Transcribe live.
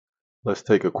Let's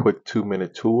take a quick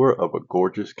 2-minute tour of a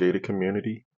gorgeous gated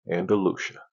community,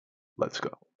 Andalucia. Let's go.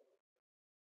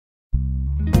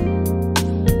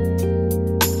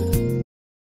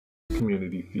 The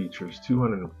community features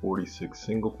 246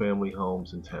 single-family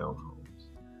homes and townhomes.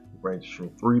 It ranges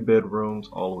from 3 bedrooms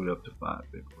all the way up to 5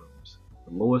 bedrooms.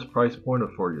 The lowest price point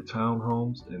are for your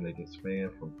townhomes, and they can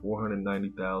span from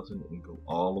 $490,000 and go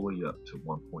all the way up to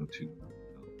 $1.2 million.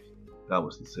 That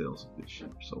was the sales of this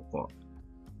year so far.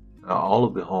 Now, all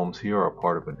of the homes here are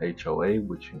part of an HOA,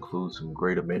 which includes some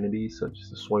great amenities such as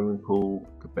the swimming pool,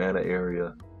 cabana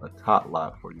area, a tot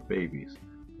lot for your babies,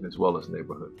 and as well as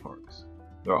neighborhood parks.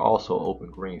 There are also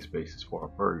open green spaces for our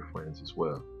furry friends as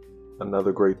well.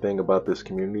 Another great thing about this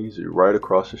community is you're right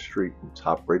across the street from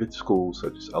top-rated schools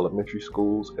such as elementary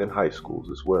schools and high schools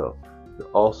as well. You're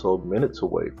also minutes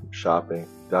away from shopping,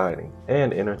 dining,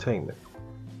 and entertainment,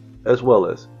 as well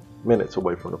as minutes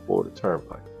away from the Florida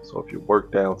Turnpike. So if you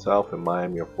work down south in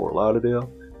Miami or Fort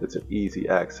Lauderdale, it's an easy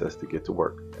access to get to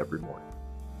work every morning.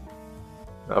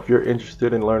 Now, if you're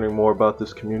interested in learning more about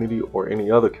this community or any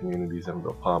other communities in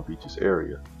the Palm Beaches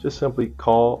area, just simply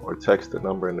call or text the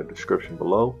number in the description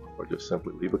below, or just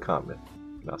simply leave a comment.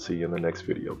 And I'll see you in the next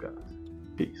video, guys.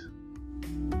 Peace.